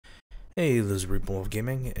Hey, this is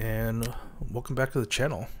ReapenWolf-VA-Gaming, and welcome back to the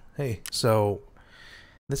channel. Hey, so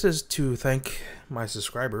this is to thank my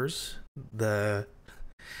subscribers. I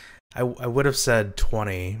would have said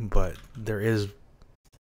 20, but there is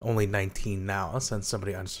only 19 now since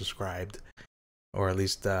somebody unsubscribed, or at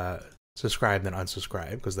least subscribed and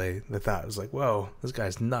unsubscribed because they thought it was like, whoa, this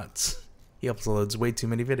guy's nuts. He uploads way too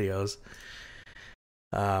many videos.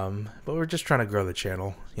 But we're just trying to grow the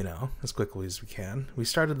channel, you know, as quickly as we can. We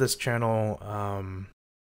started this channel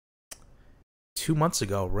 2 months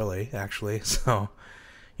ago, really, actually. So,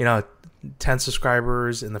 you know, 10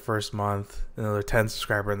 subscribers in the first month, another 10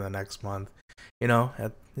 subscriber in the next month. You know,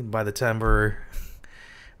 by the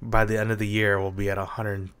end of the year, we'll be at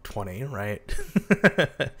 120, right?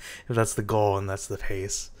 If that's the goal and that's the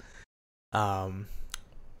pace. I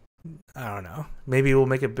don't know. Maybe we'll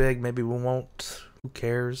make it big. Maybe we won't. Who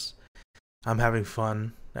cares? I'm having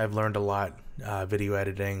fun. I've learned a lot. Video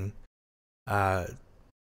editing. Trying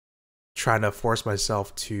to force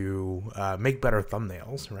myself to make better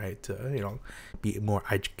thumbnails, right? To be more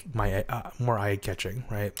more eye catching,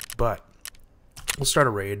 right? But we'll start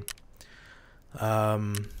a raid.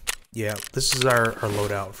 Yeah, this is our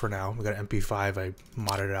loadout for now. We got an MP5. I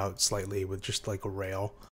modded it out slightly with just like a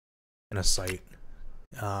rail and a sight.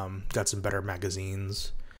 Got some better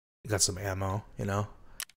magazines. Got some ammo, you know.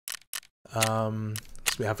 So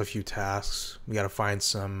we have a few tasks. We gotta find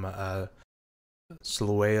some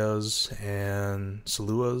Salueas and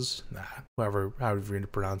Saluas, however you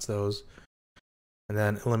pronounce those. And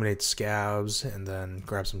then eliminate scabs and then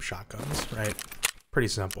grab some shotguns, right? Pretty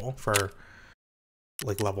simple for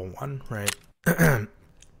like level 1, right?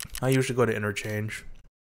 I usually go to interchange.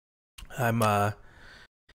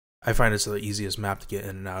 I find it's the easiest map to get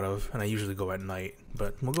in and out of, and I usually go at night,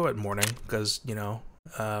 but we'll go at morning because, you know,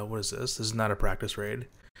 what is this? This is not a practice raid.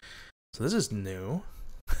 So this is new.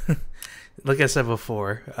 Like I said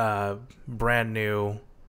before, brand new,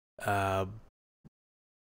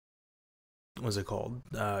 what's it called?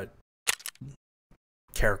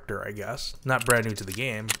 Character, I guess. Not brand new to the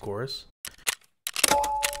game, of course,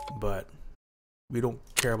 but we don't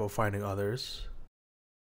care about finding others.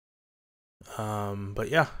 But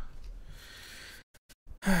yeah.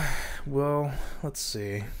 Well, let's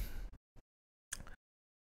see.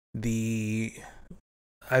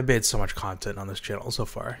 I made so much content on this channel so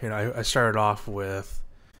far. You know, I started off with,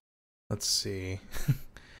 let's see,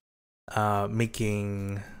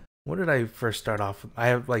 making, what did I first start off with? I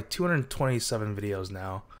have like 227 videos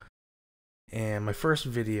now. And my first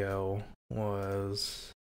video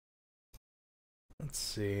was, let's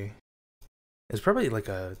see, it's probably like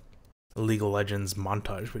a League of Legends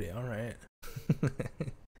montage video, right?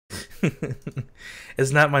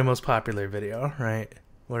 It's not my most popular video, right?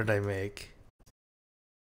 What did I make?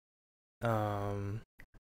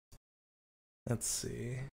 Let's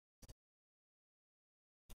see.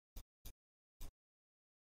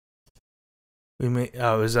 We made,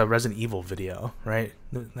 oh, it was a Resident Evil video, right?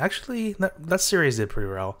 Actually, that series did pretty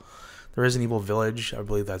well. The Resident Evil Village, I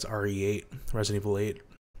believe that's RE8, Resident Evil 8.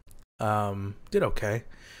 Did okay.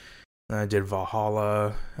 And I did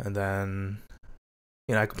Valhalla, and then,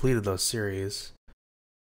 you know, I completed those series.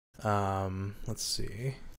 Let's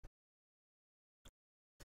see.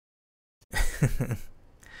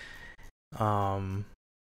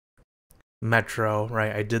 Metro,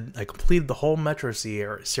 right? I completed the whole Metro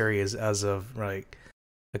series as of like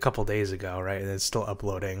a couple days ago, right? And it's still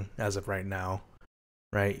uploading as of right now,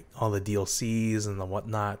 right? All the DLCs and the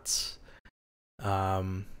whatnots.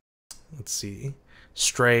 Let's see.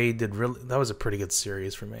 Stray did really, that was a pretty good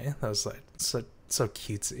series for me. That was like so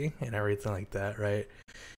cutesy and everything like that, right?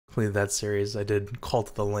 Completed that series. I did Cult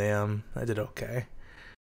of the Lamb. I did okay.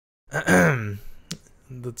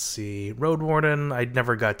 Let's see. Road Warden, I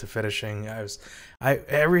never got to finishing. I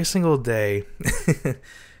every single day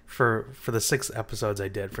for the 6 episodes I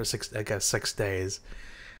did for 6 days.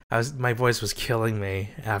 My voice was killing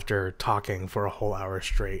me after talking for a whole hour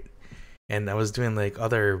straight. And I was doing like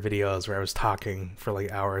other videos where I was talking for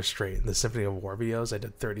like hours straight. The Symphony of War videos, I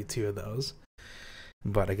did 32 of those.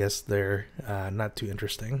 But I guess they're not too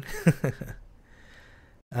interesting.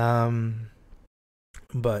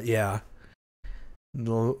 But yeah.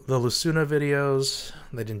 The Lucuna videos,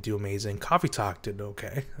 they didn't do amazing. Coffee Talk did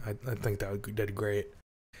okay. I think that did great.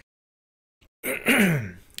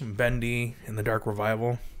 Bendy and the Dark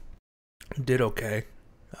Revival did okay.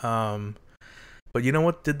 But you know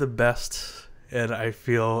what did the best, and I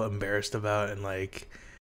feel embarrassed about, and like,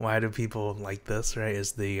 why do people like this, right?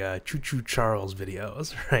 Is the Choo Choo Charles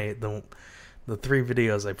videos, right? The 3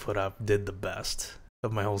 videos I put up did the best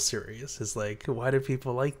of my whole series. It's like, why do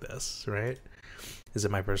people like this, right? Is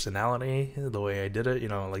it my personality, the way I did it? You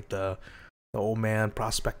know, like the old man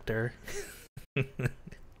prospector.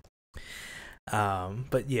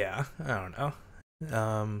 But yeah, I don't know.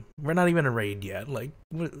 We're not even a raid yet. Like,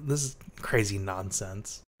 this is crazy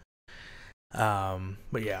nonsense.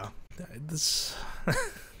 But yeah, this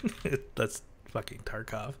that's fucking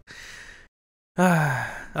Tarkov.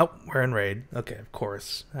 Oh, we're in raid. Okay, of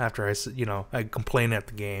course. After I complain at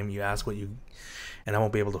the game, you ask what you, and I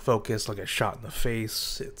won't be able to focus. I'll get shot in the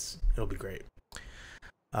face. It'll be great.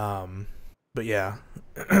 But yeah.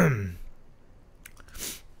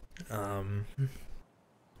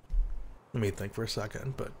 Let me think for a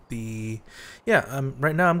second. But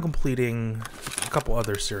right now I'm completing a couple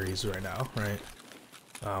other series right now. Right.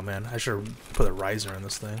 Oh man, I should put a riser in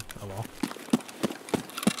this thing. Oh well.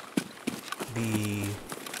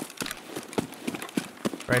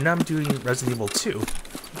 Right now I'm doing Resident Evil 2.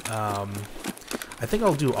 I think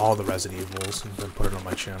I'll do all the Resident Evils and then put it on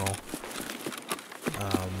my channel.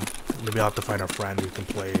 Maybe I'll have to find a friend who can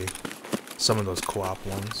play some of those co-op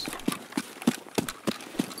ones.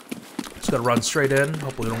 Just gotta run straight in.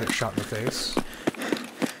 Hopefully we don't get shot in the face.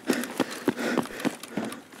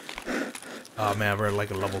 Oh man, we're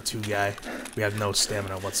like a level 2 guy. We have no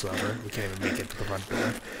stamina whatsoever. We can't even make it to the front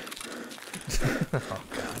door. Oh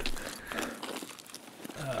god.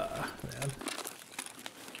 Man.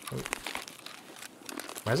 Ooh.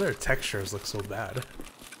 Why does our textures look so bad?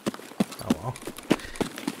 Oh well.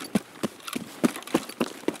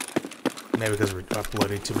 Maybe because we're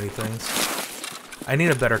uploading too many things. I need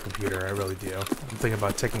a better computer, I really do. I'm thinking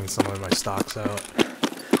about taking some of my stocks out.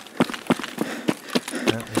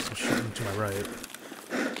 Yeah, there's some shooting to my right.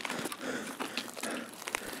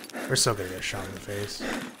 We're still gonna get shot in the face.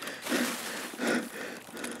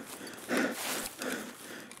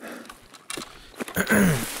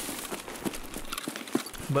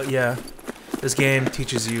 But yeah, this game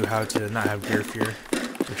teaches you how to not have gear fear,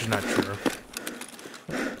 which is not true.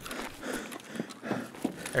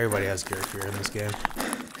 Everybody has gear fear in this game.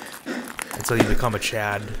 Until you become a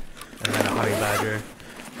Chad, and then a honey badger,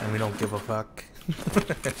 and we don't give a fuck.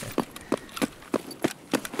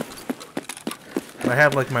 I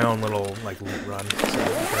have like my own little like loot run, so I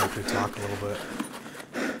can actually talk a little bit.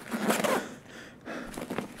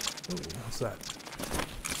 Ooh, what's that?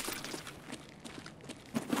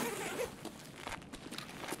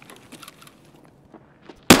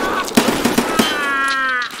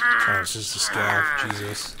 Oh, it's just a scav.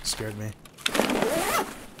 Jesus, scared me.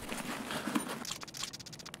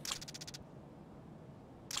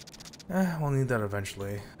 We'll need that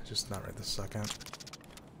eventually. Just not right this second.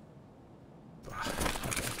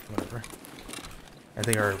 Okay, whatever. I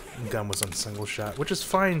think our gun was on single shot, which is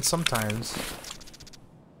fine sometimes.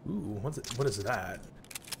 Ooh, what is that?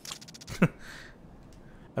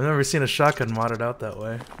 I've never seen a shotgun modded out that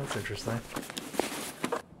way. That's interesting.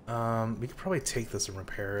 We could probably take this and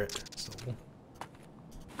repair it. So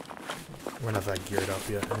we're not that geared up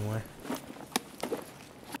yet anyway.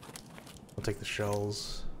 We'll take the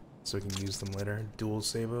shells so we can use them later. Dual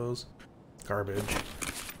sabos. Garbage.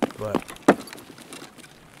 But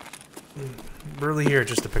really here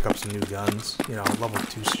just to pick up some new guns. You know, level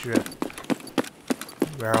 2 shit.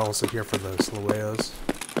 We're also here for the Sloweos.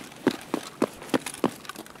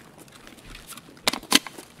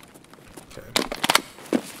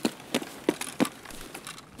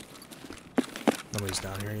 Nobody's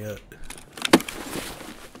down here yet.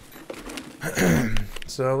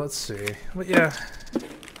 So let's see. But yeah,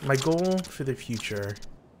 my goal for the future,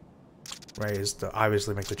 right, is to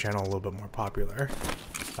obviously make the channel a little bit more popular.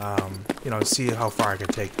 You know, see how far I can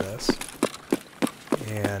take this.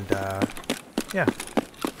 And yeah.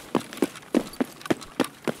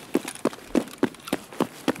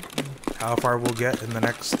 How far we'll get in the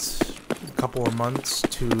next couple of months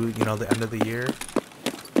to, you know, the end of the year.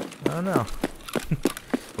 I don't know.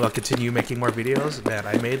 Will I continue making more videos? Man,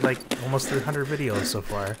 I made like almost 300 videos so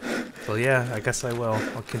far. So yeah, I guess I will.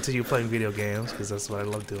 I'll continue playing video games because that's what I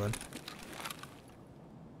love doing.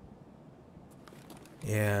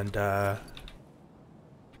 And I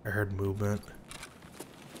heard movement.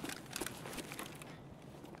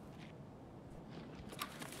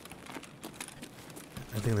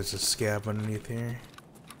 I think there's a scab underneath here.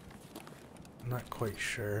 I'm not quite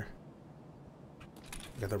sure.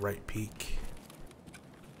 Got the right peak.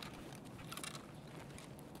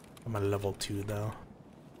 I'm at level 2 though.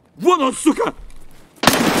 I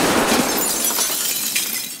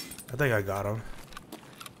think I got him.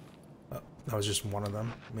 Oh, that was just one of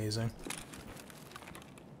them. Amazing.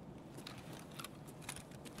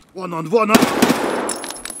 One. I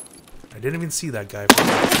didn't even see that guy.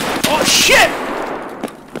 Oh shit!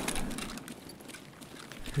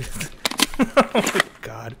 Oh my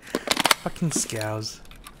god. Fucking scows.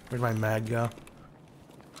 Where'd my mag go?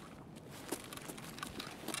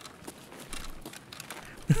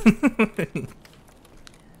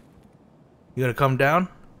 You gonna come down?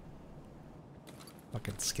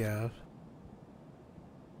 Fucking scav.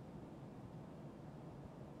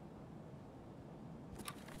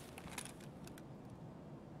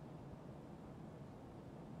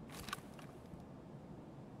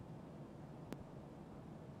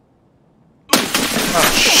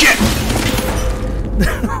 Oh shit!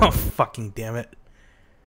 Oh fucking damn it.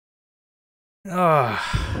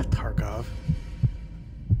 Ah, Tarkov.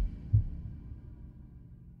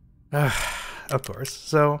 Of course.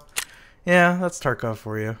 So, yeah, that's Tarkov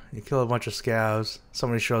for you. You kill a bunch of scavs,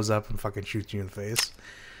 somebody shows up and fucking shoots you in the face.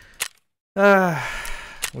 What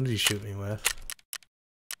did he shoot me with?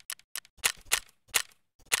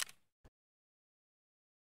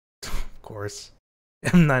 Of course.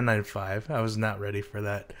 M995. I was not ready for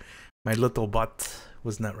that. My little butt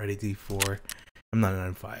was not ready for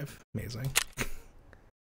M995. Amazing.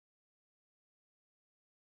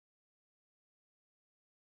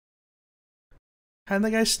 How did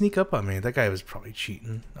that guy sneak up on me? That guy was probably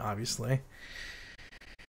cheating, obviously.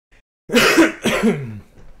 You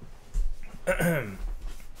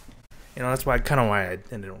know, that's why kind of why I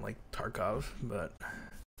don't like Tarkov, but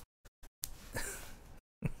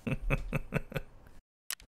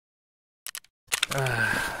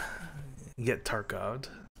get Tarkoved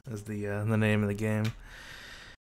is the name of the game.